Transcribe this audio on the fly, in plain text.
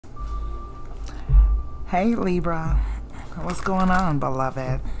Hey Libra, what's going on,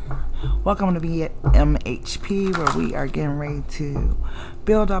 beloved? Welcome to BMHP, where we are getting ready to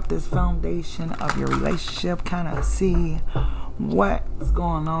build up this foundation of your relationship, kind of see what's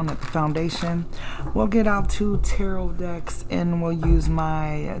going on at the foundation. We'll get out 2 tarot decks and we'll use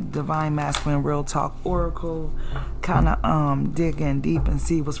my Divine Masculine Real Talk Oracle, kind of dig in deep and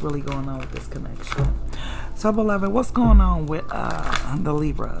see what's really going on with this connection. So beloved, what's going on with the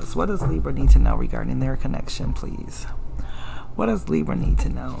Libras? What does Libra need to know regarding their connection, please? What does Libra need to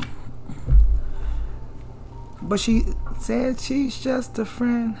know? But she said she's just a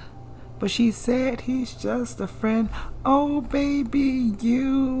friend. But she said he's just a friend. Oh, baby,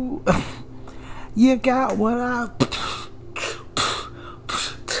 you got what I...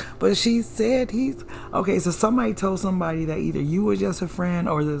 But she said he's... Okay, so somebody told somebody that either you were just a friend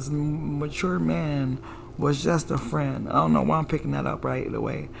or this mature man was just a friend. I don't know why I'm picking that up right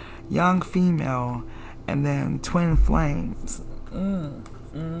away. Young female and then twin flames.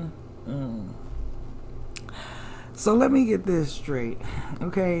 So let me get this straight.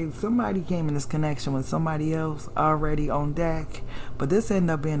 Okay, somebody came in this connection with somebody else already on deck, but this ended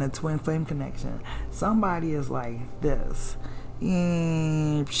up being a twin flame connection. Somebody is like this.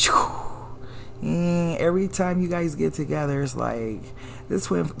 And every time you guys get together, it's like this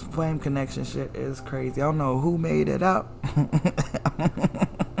twin flame connection shit is crazy. I don't know who made it up.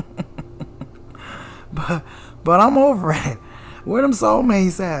 but I'm over it. Where them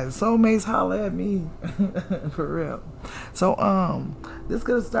soulmates at? Soulmates holla at me. For real. So this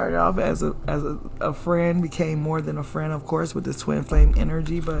could have started off as a friend, became more than a friend, of course, with this twin flame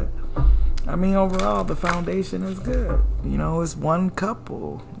energy, but I mean overall the foundation is good. You know, it's one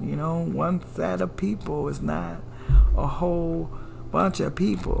couple, you know, one set of people. It's not a whole bunch of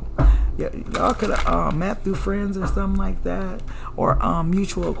people. Y'all could have met through friends or something like that, or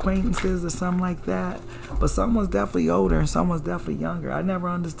mutual acquaintances or something like that. But someone's definitely older and someone's definitely younger. I never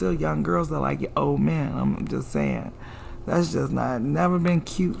understood young girls that like old men. I'm just saying, that's just never been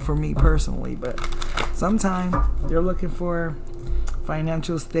cute for me personally. But sometimes they're looking for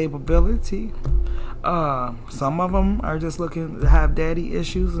financial stability. Some of them are just looking to have daddy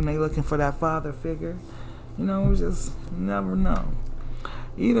issues and they looking for that father figure. You know, just never know.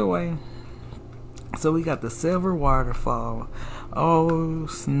 Either way, so we got the silver waterfall. Oh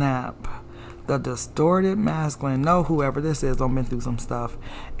snap. The distorted masculine. No, whoever this is, I've been through some stuff.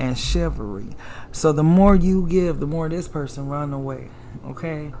 And chivalry. So the more you give, the more this person run away.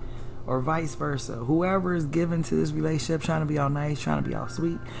 Okay? Or vice versa. Whoever is given to this relationship, trying to be all nice, trying to be all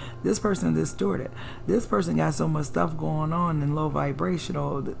sweet, this person distorted. This person got so much stuff going on and low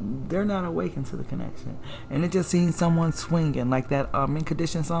vibrational, they're not awakened to the connection. And it just seems someone swinging, like that In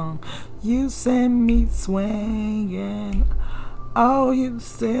Condition song. You send me swinging. Oh, you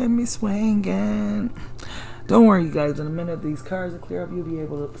send me swinging. Don't worry, you guys. In a minute, these cards will clear up. You'll be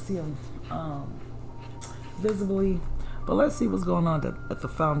able to see them visibly. But let's see what's going on at the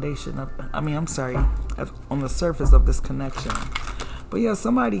foundation of, on the surface of this connection. But yeah,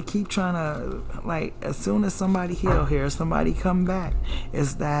 somebody keep trying to, like, as soon as somebody heal here, somebody come back.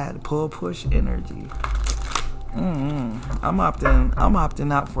 It's that push energy. I'm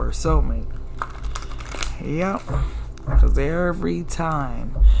opting out for a soulmate. Yep. Because every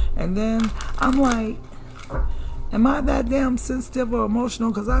time. And then I'm like, am I that damn sensitive or emotional?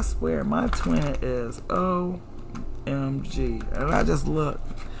 Because I swear my twin is OMG. And I just look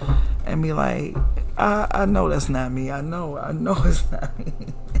and be like, I know that's not me. I know it's not me.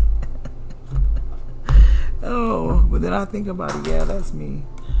 Oh, but then I think about it, yeah, that's me.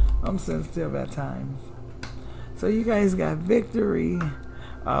 I'm sensitive at times. So you guys got victory.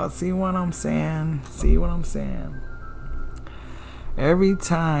 See what I'm saying? See what I'm saying? Every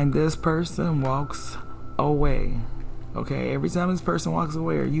time this person walks away, okay, every time this person walks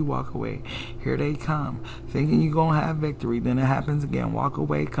away or you walk away, here they come, thinking you're going to have victory. Then it happens again. Walk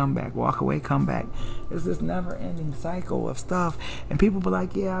away, come back. Walk away, come back. It's this never-ending cycle of stuff. And people be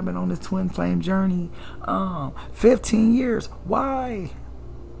like, yeah, I've been on this twin flame journey 15 years. Why?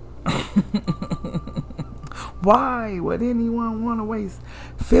 Why would anyone want to waste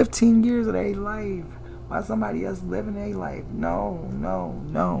 15 years of their life while somebody else living their life? No.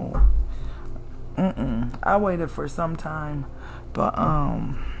 I waited for some time, but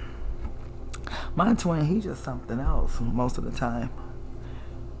my twin, he just something else most of the time.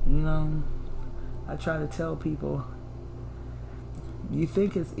 You know, I try to tell people, you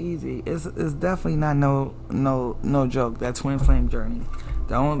think it's easy. It's definitely not no joke, that twin flame journey.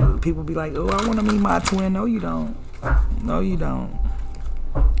 People be like, oh, I want to meet my twin. No, you don't. No, you don't.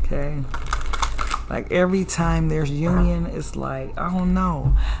 Okay. Like every time there's union, it's like, I don't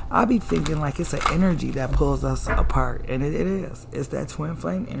know. I be thinking like it's an energy that pulls us apart. And it is. It's that twin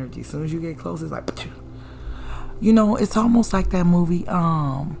flame energy. As soon as you get close, it's like, you know, it's almost like that movie.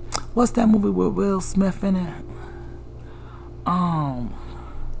 What's that movie with Will Smith in it?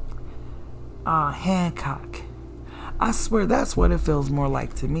 Hancock. I swear that's what it feels more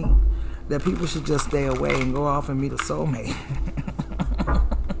like to me. That people should just stay away and go off and meet a soulmate.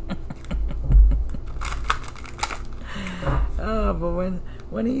 But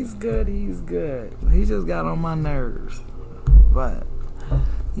when he's good, he's good. He just got on my nerves. But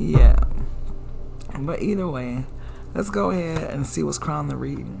yeah. But either way, let's go ahead and see what's crowned the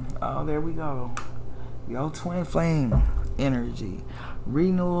reading. Oh, there we go. Yo, twin flame energy,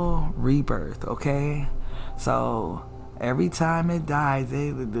 renewal, rebirth. Okay, so every time it dies,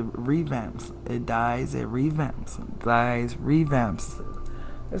 it revamps. It dies, it revamps. It dies, revamps.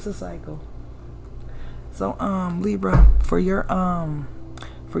 It's a cycle. So Libra, for your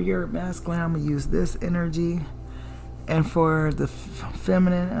masculine, I'm gonna use this energy, and for the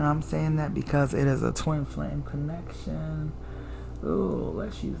feminine, and I'm saying that because it is a twin flame connection. Ooh,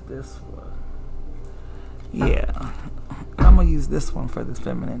 let's use this one. Yeah, I'm gonna use this one for the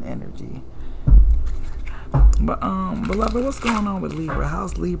feminine energy. But beloved, what's going on with Libra?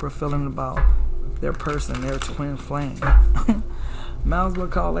 How's Libra feeling about their person, their twin flame? Might as well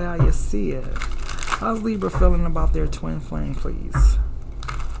call it how you see it. How's Libra feeling about their twin flame, please?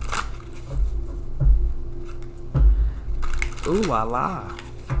 Ooh la la.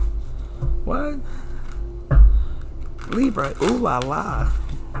 What? Libra, ooh la la.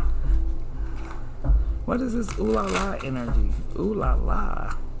 What is this ooh la la energy? Ooh la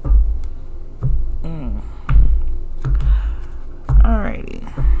la. Alrighty.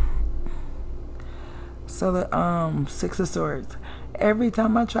 So the Six of Swords. Every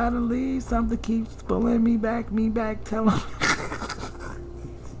time I try to leave, something keeps pulling me back, telling me.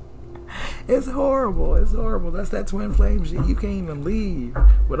 It's horrible. It's horrible. That's that twin flame shit. You can't even leave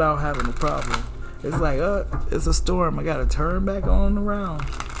without having a problem. It's like, it's a storm. I gotta turn back on and around.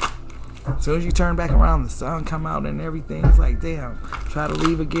 As soon as you turn back around, the sun come out and everything. It's like, damn, try to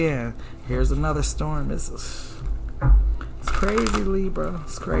leave again. Here's another storm. It's crazy, Libra.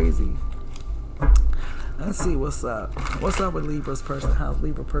 It's crazy. Let's see what's up. What's up with Libra's person? How's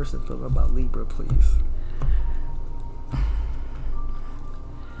Libra person feeling about Libra, please?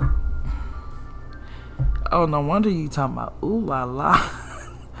 Oh, no wonder you talking about ooh la la.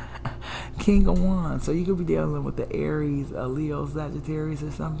 King of Wands. So you could be dealing with the Aries, Leo, Sagittarius or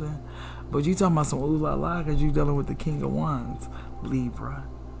something. But you talking about some ooh la la because you dealing with the King of Wands, Libra.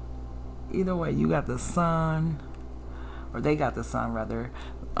 Either way, you got the Sun, or they got the Sun rather.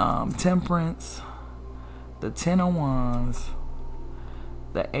 Temperance, the Ten of Wands,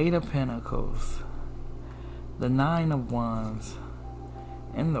 the Eight of Pentacles, the Nine of Wands,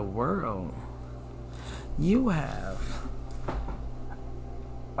 and the World. You have,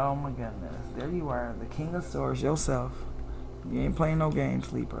 oh my goodness, there you are, the King of Swords yourself. You ain't playing no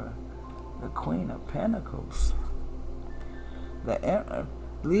games, Libra. The Queen of Pentacles.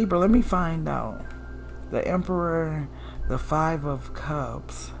 Libra, let me find out. The Emperor, the Five of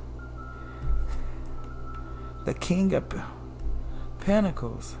Cups, the King of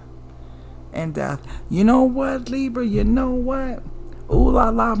Pentacles, and Death. You know what, Libra? You know what? Ooh la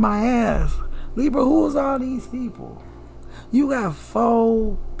la my ass. Libra, who's all these people? You got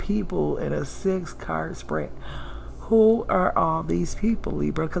 4 people in a 6-card spread. Who are all these people,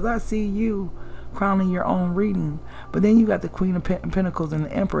 Libra? Because I see you crowning your own reading. But then you got the Queen of Pentacles and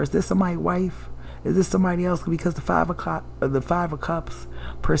the Emperor. Is this somebody's wife? Is this somebody else? Because the Five of Cups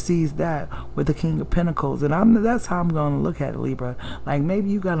precedes that with the King of Pentacles. And that's how I'm going to look at it, Libra. Like maybe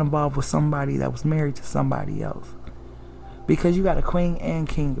you got involved with somebody that was married to somebody else. Because you got a Queen and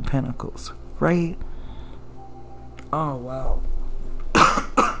King of Pentacles. Right? Oh, wow.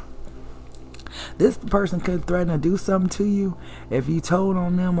 This person could threaten to do something to you if you told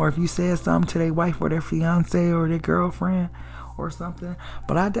on them, or if you said something to their wife or their fiance or their girlfriend or something.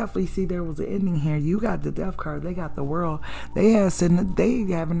 But I definitely see there was an ending here. You got the Death card. They got the World. They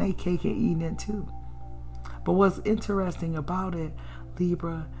having their cake and eating it too. But what's interesting about it,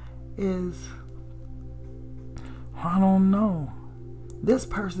 Libra, is, I don't know. This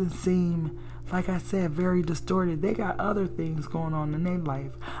person seemed, like I said, very distorted. They got other things going on in their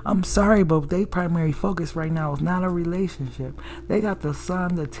life. I'm sorry, but their primary focus right now is not a relationship. They got the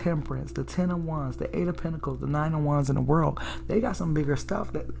Sun, the Temperance, the Ten of Wands, the Eight of Pentacles, the Nine of Wands in the World. They got some bigger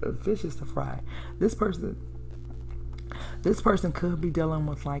stuff, that fishes to fry. This person could be dealing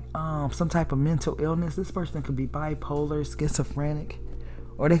with like some type of mental illness. This person could be bipolar, schizophrenic,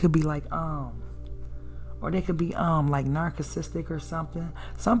 or they could be like Or they could be like narcissistic or something.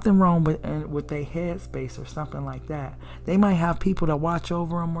 Something wrong with their headspace or something like that. They might have people that watch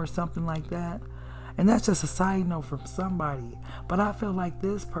over them or something like that. And that's just a side note from somebody. But I feel like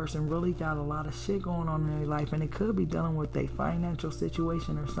this person really got a lot of shit going on in their life, and it could be dealing with a financial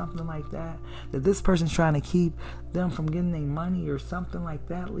situation or something like that. That this person's trying to keep them from getting their money or something like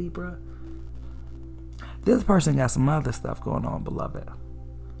that, Libra. This person got some other stuff going on, beloved.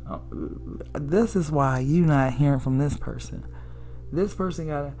 This is why you're not hearing from this person. This person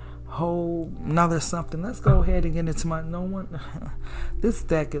got a whole another something. Let's go ahead and get into my this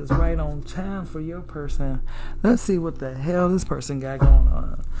deck is right on time for your person. Let's see what the hell this person got going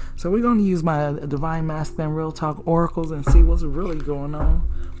on. So we're going to use my Divine Masculine Real Talk oracles and see what's really going on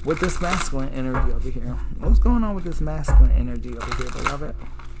with this masculine energy over here. What's going on with this masculine energy over here, beloved?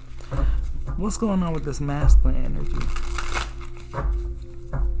 What's going on with this masculine energy?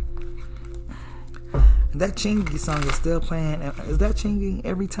 That Chingy song is still playing. Is that Chingy?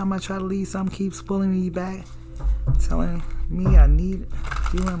 Every time I try to leave, something keeps pulling me back, telling me I need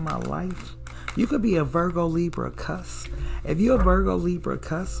you in my life. You could be a Virgo, Libra, cuss. If you're a Virgo, Libra,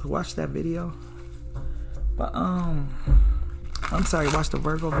 cuss, watch that video. But I'm sorry, watch the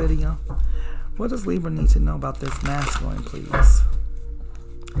Virgo video. What does Libra need to know about this masculine, please?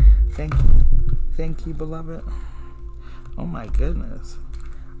 Thank you. Thank you, beloved. Oh my goodness.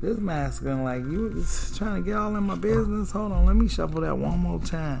 This masculine, like, you was trying to get all in my business. Hold on, let me shuffle that one more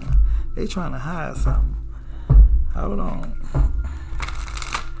time. They trying to hide something. Hold on.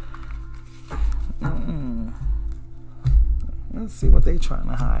 Let's see what they trying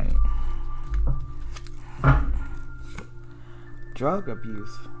to hide. Drug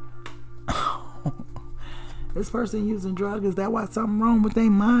abuse. This person using drugs. Is that why something wrong with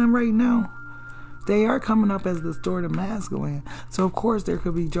their mind right now? They are coming up as distorted masculine. So, of course, there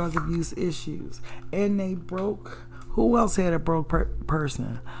could be drug abuse issues. And they broke. Who else had a broke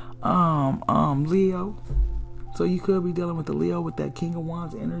person? Leo. So you could be dealing with the Leo with that King of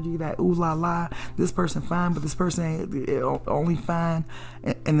Wands energy, that ooh la la. This person fine, but this person ain't only fine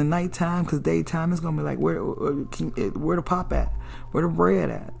in the nighttime, because daytime is gonna be like, where the pop at? Where the bread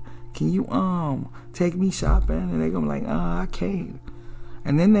at? Can you take me shopping? And they gonna be like, I can't.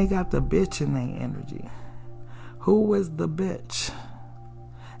 And then they got the bitch in their energy. Who is the bitch?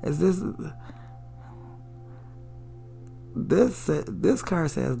 Is this card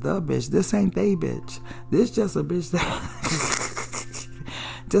says the bitch. This ain't they bitch. This just a bitch that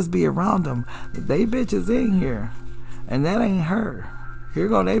just be around them. They bitch is in here, and that ain't her. Here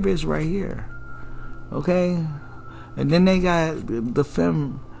go they bitch right here. Okay, and then they got the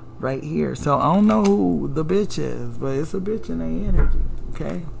femme right here. So I don't know who the bitch is, but it's a bitch in their energy.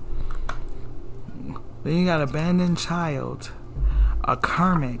 Okay. Then you got abandoned child, a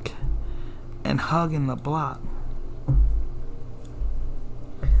karmic, and hugging the block.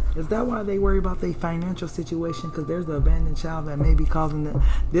 Is that why they worry about their financial situation? Because there's the abandoned child that may be causing them.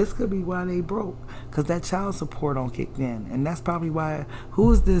 This could be why they broke, because that child support don't kick in. And that's probably why. Who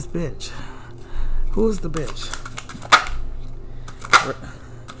is this bitch? Who's the bitch?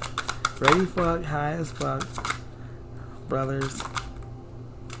 Ready fuck, high as fuck, brothers.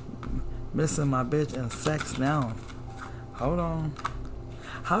 Missing my bitch and sex now. Hold on.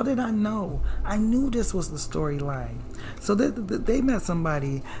 How did I know? I knew this was the storyline. So they met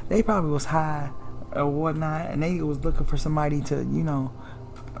somebody. They probably was high or whatnot, and they was looking for somebody to, you know,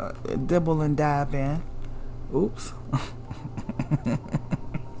 dibble and dab in. Oops.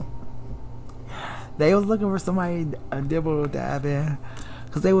 They was looking for somebody to dibble or dab in,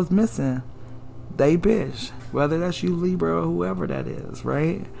 because they was missing they bitch, whether that's you, Libra, or whoever that is,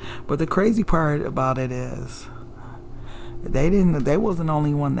 right? But the crazy part about it is they wasn't the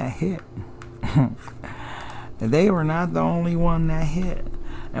only one that hit. They were not the only one that hit.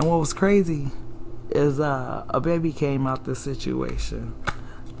 And what was crazy is a baby came out this situation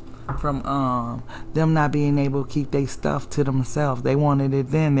from them not being able to keep their stuff to themselves. They wanted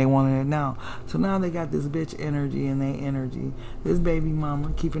it then, they wanted it now. So now they got this bitch energy in their energy. This baby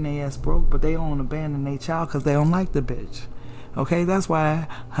mama keeping their ass broke, but they don't abandon their child because they don't like the bitch. Okay, that's why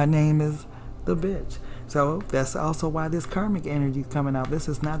her name is the bitch. So that's also why this karmic energy is coming out. This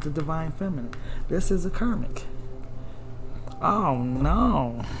is not the divine feminine. This is a karmic. Oh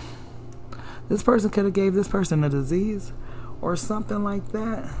no. This person could have gave this person a disease or something like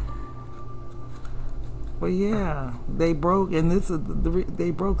that. But yeah, they broke, and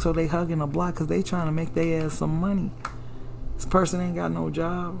they broke, so they hugging a block because they trying to make their ass some money. This person ain't got no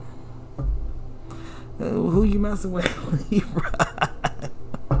job. Who you messing with, Libra?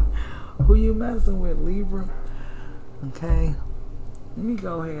 Who you messing with, Libra? Okay, let me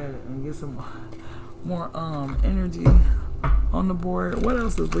go ahead and get some more energy on the board. What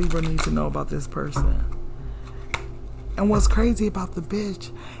else does Libra need to know about this person? And what's crazy about the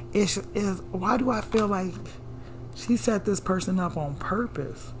bitch is why do I feel like she set this person up on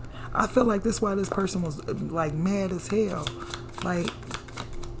purpose? I feel like this is why this person was like mad as hell. Like,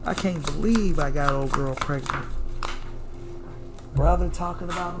 I can't believe I got old girl pregnant. Brother talking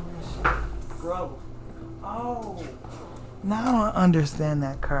about him and shit. Bro. Oh. Now I understand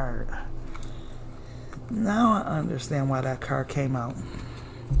that card. Now I understand why that card came out.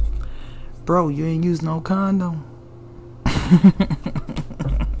 Bro, you ain't use no condom.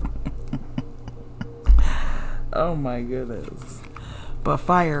 Oh my goodness. But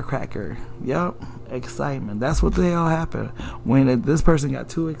firecracker. Yup. Excitement. That's what the hell happened when this person got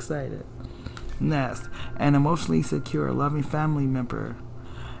too excited. Next, an emotionally secure, loving family member.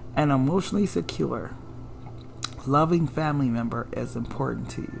 An emotionally secure, loving family member is important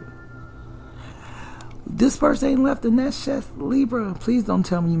to you. This person ain't left the nest chest, Libra. Please don't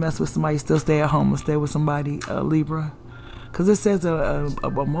tell me you mess with somebody, still stay at home or stay with somebody, Libra. Because it says a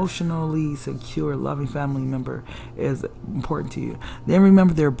emotionally secure, loving family member is important to you. Then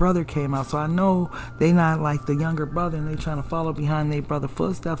remember their brother came out. So I know they not like the younger brother and they trying to follow behind their brother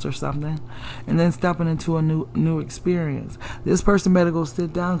footsteps or something. And then stepping into a new experience. This person better go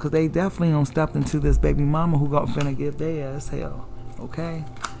sit down because they definitely don't step into this baby mama who got finna give their ass hell. Okay?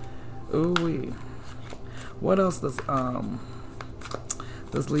 Ooh-wee. What else does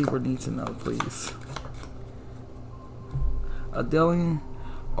Libra need to know, please? A dealing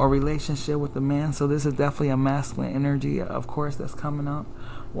or relationship with a man. So this is definitely a masculine energy, of course, that's coming up.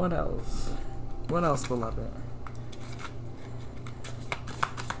 What else? What else, beloved?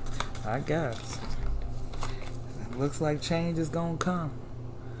 I guess. It looks like change is going to come.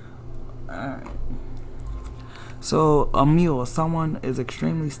 Alright. So a mule, someone is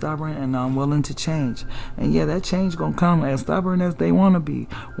extremely stubborn and unwilling to change. And yeah, that change gonna come as stubborn as they wanna be.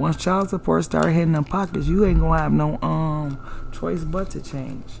 Once child support start hitting them pockets, you ain't gonna have no choice but to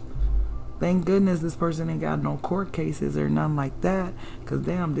change. Thank goodness this person ain't got no court cases or nothing like that. Cause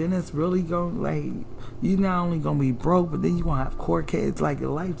damn, then it's really gonna, like, you not only gonna be broke, but then you gonna have court cases. Like your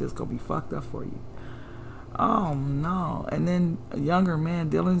life just gonna be fucked up for you. Oh no. And then a younger man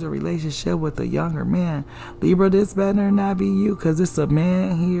dealing in a relationship with a younger man. Libra, this better not be you, because it's a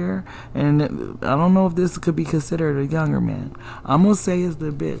man here, and I don't know if this could be considered a younger man. I'm gonna say it's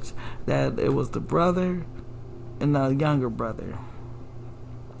the bitch, that it was the brother and the younger brother.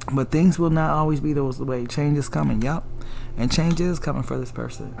 But things will not always be the way. Change is coming. Yup. And change is coming for this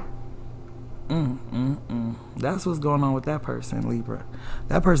person. That's what's going on with that person, Libra.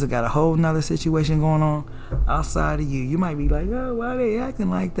 That person got a whole nother situation going on outside of you. You might be like, oh, why they acting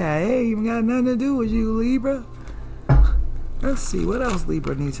like that? Hey, even got nothing to do with you, Libra. Let's see, what else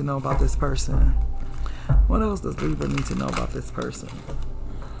Libra needs to know about this person? What else does Libra need to know about this person?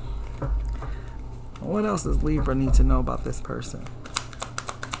 What else does Libra need to know about this person?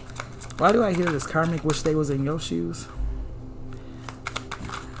 Why do I hear this? Karmic wish they was in your shoes?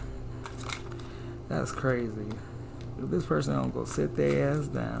 That's crazy. If this person don't go sit their ass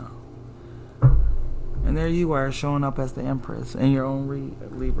down. And there you are showing up as the Empress in your own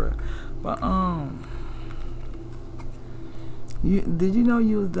Libra. But did you know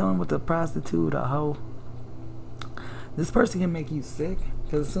you was dealing with a prostitute, a hoe? This person can make you sick.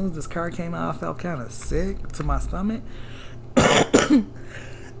 Because as soon as this card came out, I felt kind of sick to my stomach.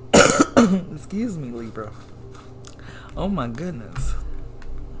 Excuse me, Libra. Oh my goodness.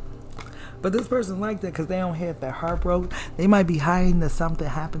 But this person like that because they don't have their heart broke. They might be hiding that something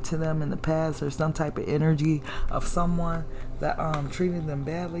happened to them in the past, or some type of energy of someone that treated them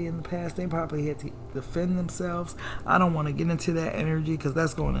badly in the past. They probably had to defend themselves. I don't want to get into that energy because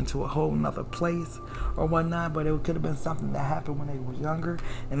that's going into a whole nother place or whatnot. But it could have been something that happened when they were younger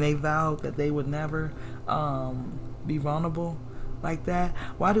and they vowed that they would never be vulnerable like that.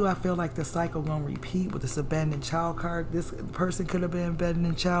 Why do I feel like the cycle gonna repeat with this abandoned child card? This person could have been an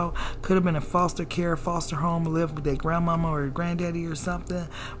abandoned child, could have been in foster care, foster home, lived with their grandmama or granddaddy or something.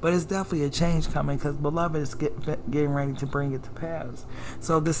 But it's definitely a change coming because beloved is getting ready to bring it to pass.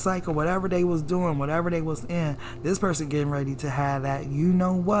 So this cycle, whatever they was doing, whatever they was in, this person getting ready to have that, you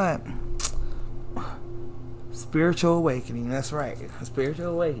know what? Spiritual awakening. That's right. A spiritual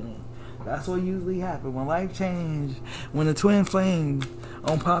awakening. That's what usually happens when life change. When the twin flame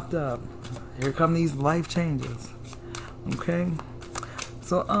popped up, here come these life changes. Okay,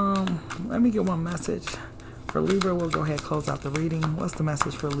 so let me get one message for Libra. We'll go ahead and close out the reading. What's the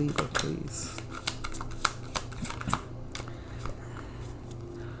message for Libra, please?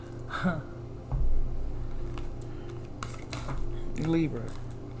 Libra,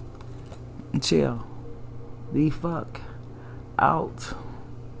 chill. the fuck out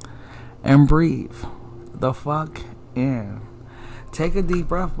and breathe the fuck in. Take a deep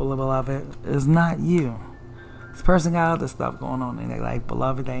breath, beloved. It's not you. This person got other stuff going on in their life,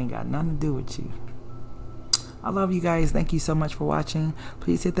 beloved. They ain't got nothing to do with you. I love you guys. Thank you so much for watching.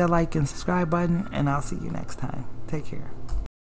 Please hit that like and subscribe button, and I'll see you next time. Take care.